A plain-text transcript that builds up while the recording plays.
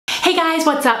Hey guys,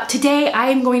 what's up? Today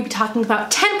I am going to be talking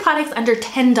about 10 products under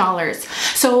 $10.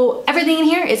 So everything in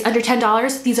here is under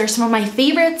 $10. These are some of my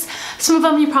favorites. Some of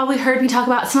them you probably heard me talk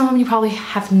about, some of them you probably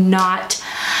have not.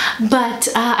 But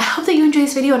I hope that you enjoy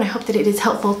this video and I hope that it is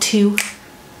helpful to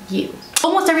you.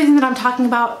 Almost everything that I'm talking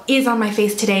about is on my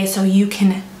face today so you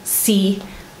can see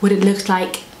what it looks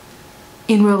like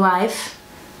in real life,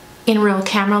 in real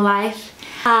camera life.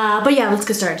 But yeah, let's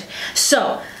get started.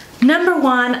 So, number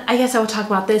one, I guess I will talk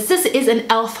about this. This is an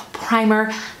e.l.f.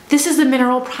 primer. This is the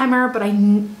mineral primer, but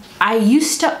I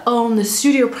used to own the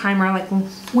studio primer like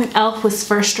when e.l.f. was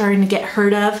first starting to get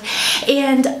heard of,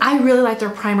 and I really like their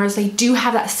primers. They do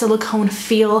have that silicone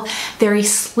feel, very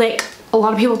slick. A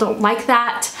lot of people don't like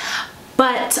that,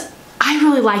 but I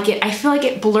really like it. I feel like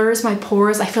it blurs my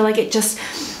pores. I feel like it just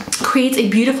creates a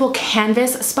beautiful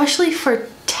canvas, especially for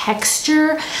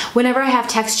texture. Whenever I have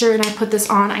texture and I put this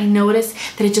on, I notice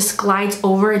that it just glides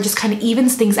over and just kind of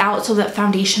evens things out so that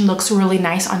foundation looks really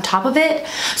nice on top of it.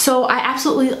 So I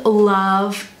absolutely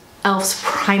love e.l.f.'s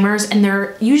primers, and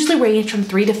they're usually range from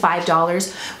 $3 to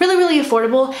 $5. Really, really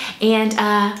affordable, and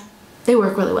they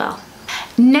work really well.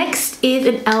 Next is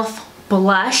an e.l.f.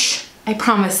 blush. I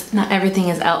promise not everything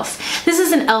is e.l.f. This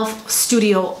is an e.l.f.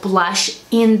 Studio blush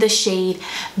in the shade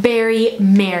Berry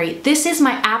Merry. This is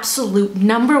my absolute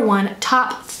 #1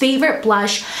 top favorite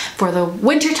blush for the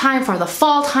winter time, for the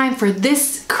fall time, for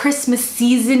this Christmas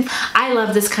season. I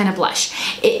love this kind of blush.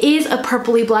 It is a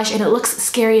purpley blush and it looks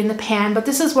scary in the pan, but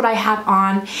this is what I have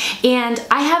on, and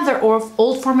I have their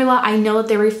old formula. I know that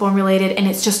they reformulated, and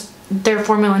it's just their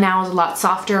formula now is a lot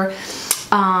softer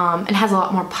and has a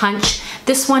lot more punch.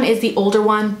 This one is the older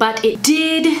one, but it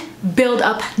did build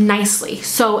up nicely.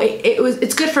 So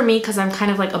it's good for me because I'm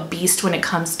kind of like a beast when it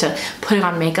comes to putting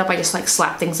on makeup. I just like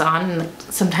slap things on, and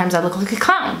sometimes I look like a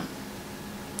clown.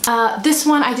 This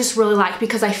one I just really like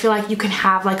because I feel like you can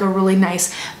have like a really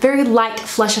nice, very light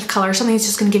flush of color, something that's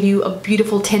just gonna give you a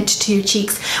beautiful tint to your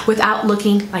cheeks without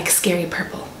looking like scary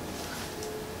purple.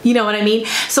 You know what I mean?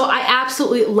 So I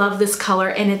absolutely love this color,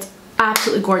 and it's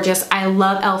absolutely gorgeous. I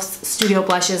love e.l.f.'s Studio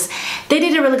blushes. They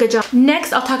did a really good job.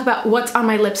 Next, I'll talk about what's on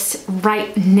my lips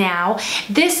right now.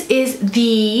 This is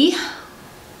the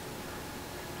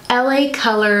LA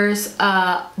Colors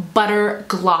Butter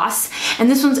Gloss,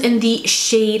 and this one's in the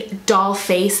shade Doll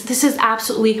Face. This is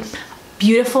absolutely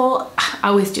beautiful. I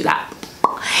always do that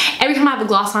every time I have a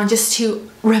gloss on, just to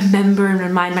remember and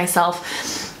remind myself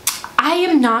I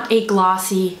am not a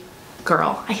glossy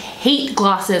girl. I hate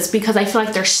glosses because I feel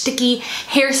like they're sticky,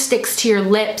 hair sticks to your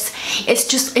lips.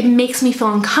 It makes me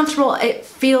feel uncomfortable. It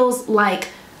feels like,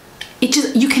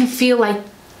 you can feel like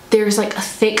there's like a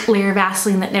thick layer of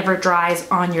Vaseline that never dries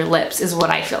on your lips is what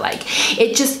I feel like.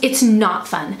 It's not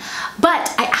fun.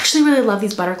 But I actually really love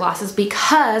these butter glosses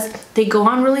because they go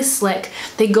on really slick,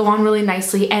 they go on really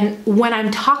nicely, and when I'm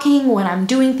talking, when I'm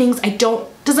doing things,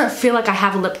 doesn't feel like I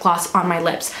have a lip gloss on my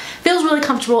lips. Feels really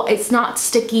comfortable. It's not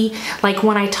sticky. Like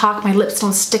when I talk, my lips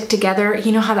don't stick together.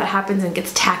 You know how that happens and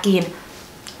gets tacky, and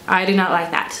I do not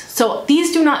like that. So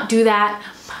these do not do that.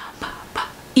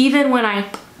 Even when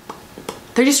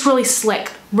they're just really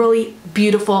slick, really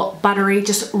beautiful, buttery,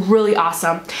 just really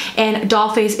awesome. And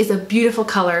Doll Face is a beautiful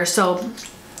color, so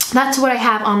that's what I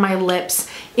have on my lips.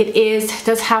 It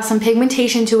does have some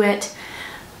pigmentation to it.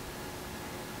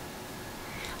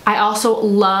 I also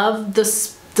love the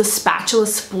spatula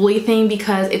spoolie thing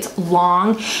because it's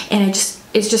long and it's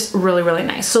just really, really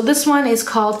nice. So this one is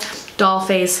called Doll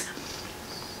Face.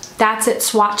 That's it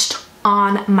swatched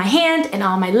on my hand and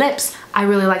on my lips. I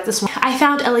really like this one. I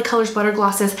found LA Colors Butter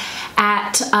Glosses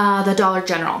at the Dollar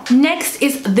General. Next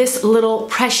is this little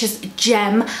precious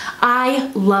gem.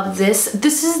 I love this.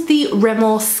 This is the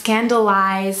Rimmel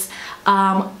Scandalize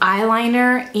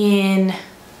eyeliner in,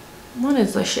 what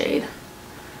is the shade?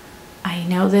 I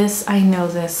know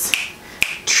this.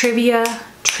 Trivia.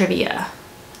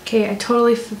 Okay, I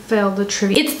totally failed the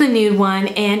trivia. It's the nude one,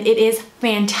 and it is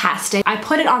fantastic. I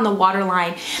put it on the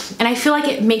waterline, and I feel like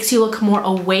it makes you look more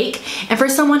awake. And for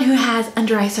someone who has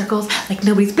under eye circles like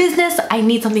nobody's business, I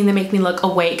need something to make me look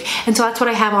awake. And so that's what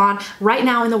I have on right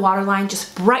now in the waterline.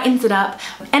 Just brightens it up,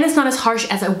 and it's not as harsh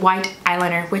as a white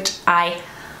eyeliner, which I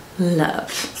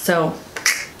love. So,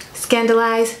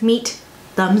 Scandalize, meet,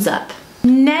 thumbs up.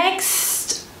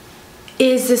 Next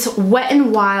is this Wet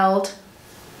n Wild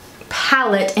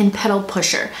palette and Petal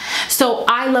Pusher. So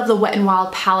I love the Wet n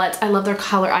Wild palettes. I love their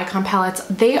color icon palettes.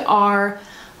 They are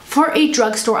for a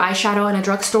drugstore eyeshadow, and a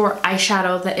drugstore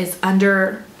eyeshadow that is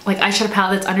under like eyeshadow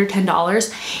palette that's under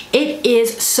 $10. It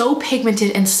is so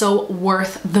pigmented and so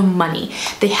worth the money.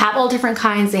 They have all different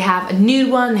kinds. They have a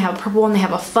nude one, they have a purple one, they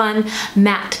have a fun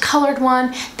matte colored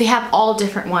one. They have all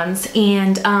different ones,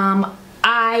 and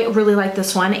I really like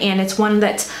this one, and it's one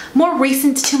that's more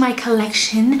recent to my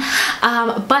collection,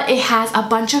 but it has a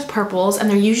bunch of purples, and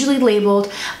they're usually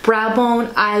labeled brow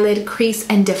bone, eyelid, crease,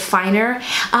 and definer.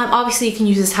 Obviously you can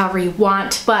use this however you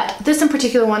want, but this in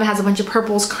particular one has a bunch of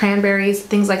purples, cranberries,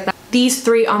 things like that. These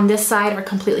three on this side are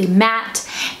completely matte,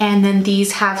 and then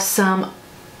these have some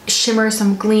shimmer,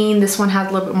 some gleam. This one has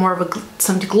a little bit more of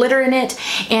some glitter in it,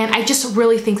 and I just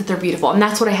really think that they're beautiful, and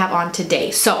that's what I have on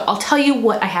today. So I'll tell you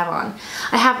what I have on.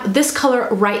 I have this color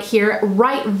right here,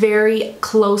 right very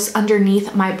close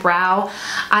underneath my brow.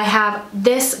 I have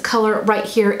this color right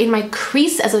here in my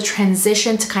crease as a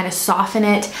transition to kind of soften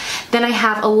it. Then I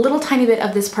have a little tiny bit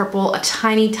of this purple, a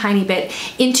tiny bit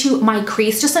into my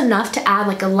crease, just enough to add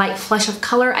like a light flush of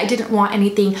color. I didn't want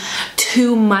anything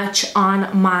too much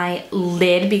on my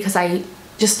lid because I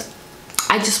just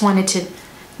wanted to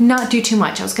not do too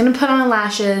much. I was gonna put on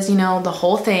lashes, you know, the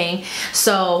whole thing.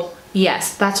 So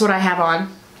yes, that's what I have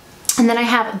on. And then I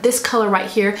have this color right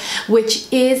here,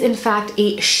 which is in fact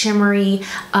a shimmery,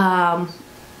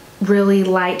 really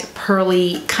light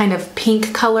pearly kind of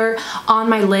pink color on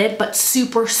my lid, but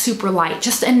super light,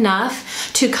 just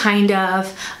enough to kind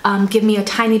of give me a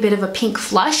tiny bit of a pink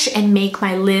flush and make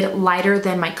my lid lighter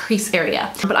than my crease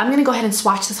area. But I'm gonna go ahead and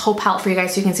swatch this whole palette for you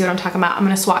guys so you can see what I'm talking about. I'm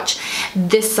gonna swatch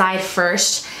this side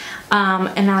first.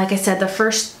 And like I said, the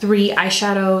first three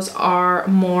eyeshadows are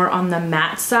more on the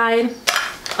matte side.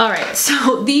 All right,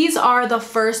 so these are the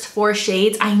first 4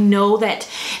 shades. I know that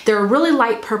they're really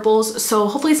light purples, so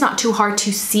hopefully it's not too hard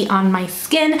to see on my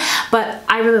skin, but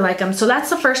I really like them. So that's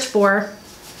the first 4.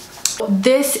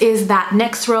 This is that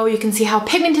next row. You can see how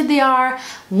pigmented they are.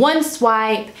 One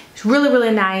swipe,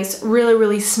 really nice,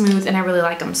 really smooth, and I really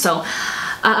like them. So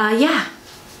yeah.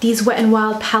 These Wet n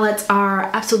Wild palettes are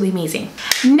absolutely amazing.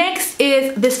 Next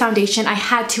is this foundation. I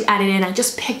had to add it in. I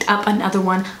just picked up another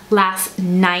one last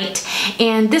night.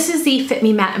 And this is the Fit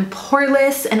Me Matte in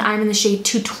Poreless, and I'm in the shade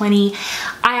 220.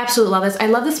 I absolutely love this. I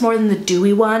love this more than the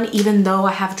dewy one, even though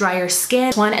I have drier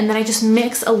skin. And then I just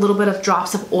mix a little bit of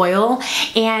drops of oil,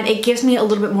 and it gives me a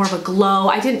little bit more of a glow.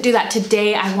 I didn't do that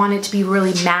today. I want it to be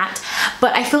really matte,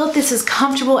 but I feel like this is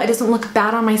comfortable. It doesn't look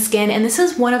bad on my skin, and this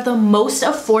is one of the most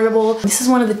affordable. This is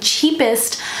one of the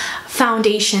cheapest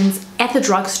foundations at the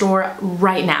drugstore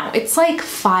right now. It's like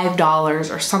 $5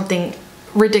 or something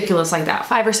ridiculous like that,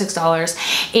 $5 or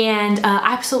 $6, and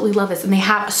I absolutely love this. And they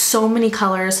have so many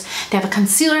colors. They have a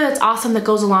concealer that's awesome that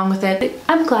goes along with it.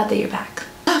 I'm glad that you're back.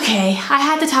 Okay, I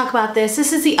had to talk about this.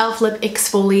 This is the e.l.f. Lip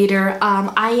Exfoliator.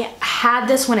 I had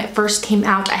this when it first came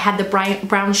out. I had the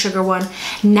brown sugar one.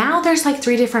 Now there's like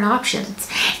 3 different options,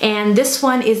 and this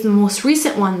one is the most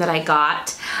recent one that I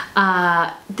got.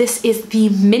 This is the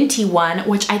minty one,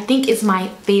 which I think is my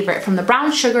favorite. From the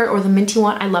brown sugar or the minty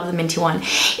one, I love the minty one.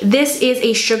 This is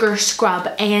a sugar scrub,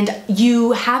 and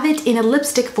you have it in a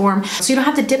lipstick form, so you don't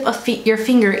have to dip your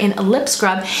finger in a lip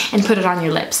scrub and put it on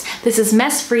your lips. This is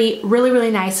mess free, really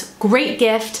nice, great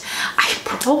gift. I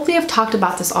probably have talked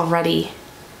about this already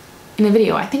in a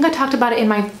video. I think I talked about it in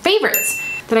my favorites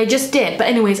that I just did, but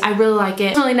anyways, I really like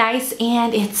it. It's really nice,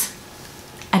 and it's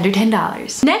under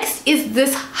 $10. Next is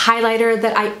this highlighter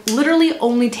that I literally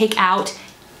only take out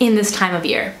in this time of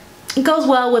year. It goes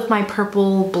well with my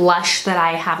purple blush that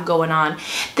I have going on.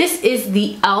 This is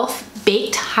the e.l.f.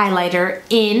 Baked Highlighter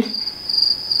in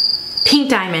Pink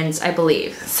Diamonds, I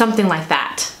believe. Something like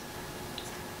that.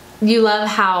 You love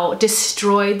how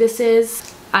destroyed this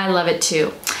is? I love it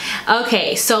too.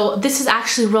 Okay, so this is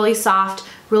actually really soft,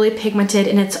 really pigmented,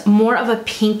 and it's more of a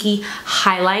pinky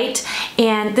highlight,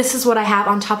 and this is what I have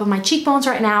on top of my cheekbones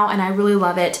right now, and I really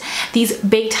love it. These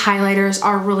baked highlighters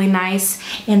are really nice,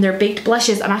 and they're baked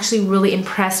blushes. I'm actually really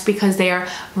impressed because they are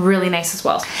really nice as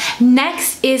well.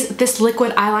 Next is this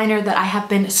liquid eyeliner that I have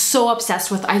been so obsessed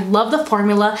with. I love the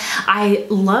formula. I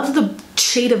love the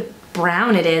shade of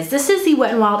brown it is. This is the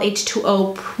Wet n Wild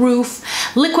H2O Proof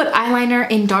Liquid Eyeliner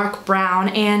in dark brown,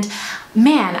 and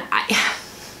man,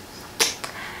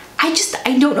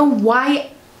 I don't know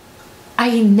why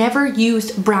I never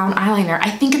used brown eyeliner. I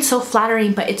think it's so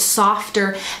flattering, but it's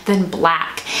softer than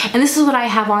black. And this is what I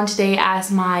have on today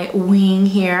as my wing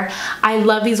here. I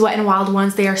love these Wet n Wild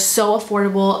ones. They are so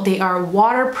affordable. They are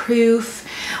waterproof,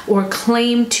 or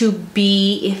claim to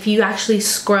be. If you actually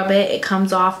scrub it, it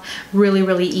comes off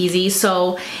really easy.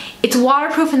 So it's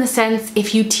waterproof in the sense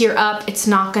if you tear up, it's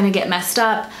not gonna get messed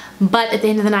up. but at the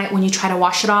end of the night when you try to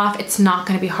wash it off, it's not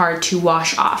going to be hard to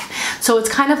wash off. So it's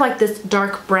kind of like this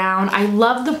dark brown. I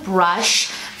love the brush.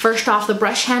 First off, the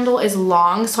brush handle is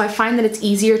long, so I find that it's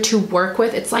easier to work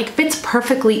with. It's like fits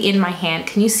perfectly in my hand.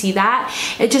 Can you see that?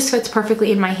 It just fits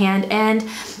perfectly in my hand, and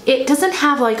it doesn't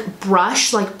have like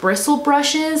bristle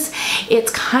brushes.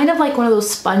 It's kind of like one of those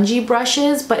spongy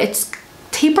brushes, but it's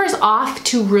tapers off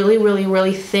to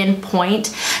really thin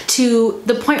point, to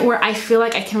the point where I feel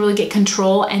like I can really get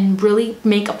control and really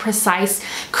make a precise,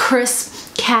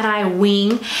 crisp cat eye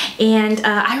wing. And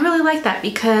I really like that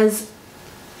because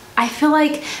I feel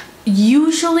like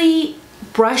usually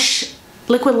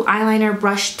liquid eyeliner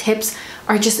brush tips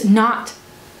are just not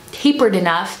tapered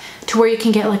enough to where you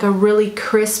can get like a really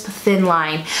crisp thin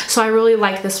line. So I really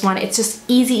like this one. It's just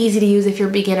easy to use if you're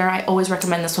a beginner. I always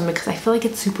recommend this one because I feel like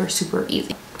it's super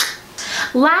easy.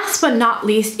 Last but not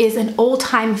least is an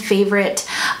old-time favorite,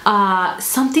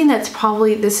 something that's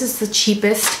probably, this is the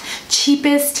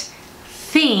cheapest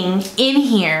thing in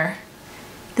here.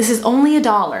 This is only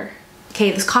 $1.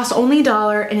 Okay, this costs only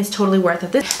 $1 and it's totally worth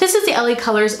it. This is the LA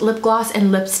Colors Lip Gloss and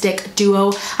Lipstick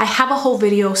Duo. I have a whole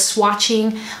video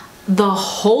swatching the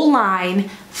whole line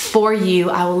for you.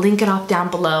 I will link it off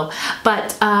down below.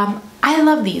 But I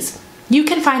love these. You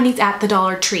can find these at the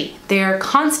Dollar Tree. They're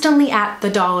constantly at the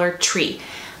Dollar Tree.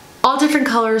 All different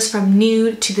colors from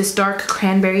nude to this dark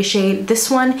cranberry shade. This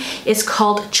one is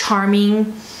called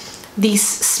Charming. These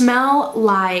smell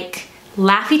like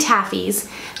Laffy Taffies.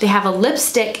 They have a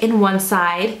lipstick in one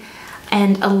side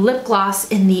and a lip gloss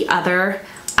in the other.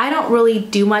 I don't really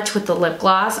do much with the lip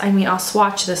gloss. I mean, I'll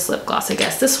swatch this lip gloss, I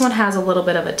guess. This one has a little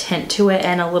bit of a tint to it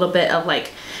and a little bit of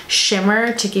like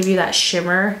shimmer to give you that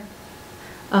shimmer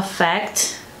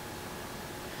effect.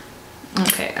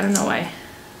 Okay, I don't know why.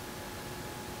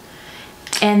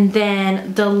 And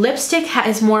then the lipstick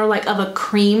is more like of a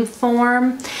cream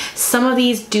form. Some of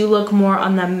these do look more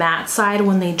on the matte side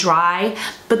when they dry,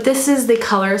 but this is the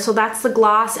color. So that's the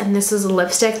gloss and this is the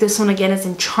lipstick. This one again is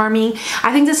in Charming.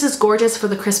 I think this is gorgeous for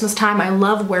the Christmas time. I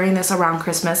love wearing this around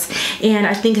Christmas and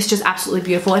I think it's just absolutely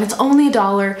beautiful, and it's only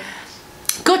 $1.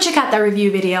 Go check out that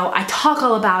review video. I talk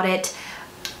all about it.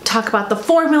 Talk about the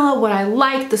formula, what I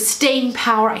like, the staying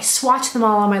power. I swatch them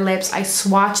all on my lips. I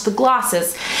swatch the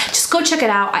glosses. Just go check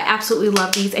it out. I absolutely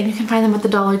love these, and you can find them at the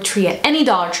Dollar Tree, at any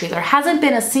Dollar Tree. There hasn't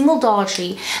been a single Dollar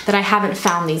Tree that I haven't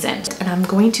found these in. And I'm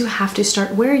going to have to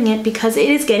start wearing it because it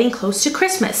is getting close to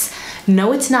Christmas.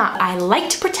 No, it's not. I like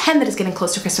to pretend that it's getting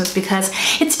close to Christmas because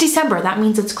it's December. That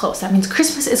means it's close. That means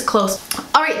Christmas is close.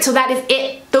 All right, so that is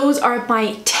it. Those are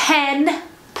my 10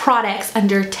 products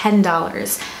under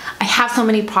 $10. I have so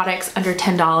many products under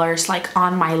 $10 like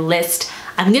on my list.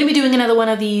 I'm gonna be doing another one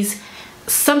of these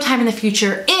sometime in the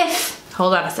future if,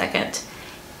 hold on a second,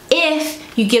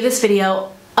 if you give this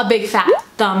video a big fat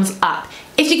thumbs up.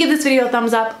 If you give this video a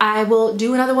thumbs up, I will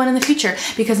do another one in the future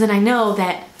because then I know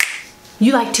that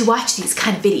you like to watch these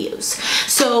kind of videos.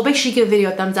 So make sure you give the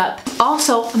video a thumbs up.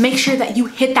 Also, make sure that you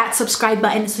hit that subscribe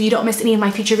button so you don't miss any of my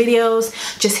future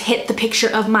videos. Just hit the picture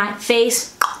of my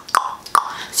face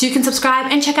so you can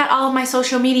subscribe and check out all of my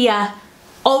social media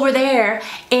over there,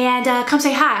 and come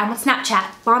say hi. I'm on Snapchat,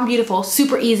 Bondbeautyful,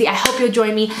 super easy. I hope you'll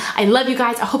join me. I love you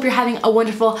guys. I hope you're having a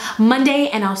wonderful Monday,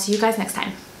 and I'll see you guys next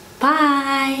time.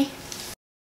 Bye.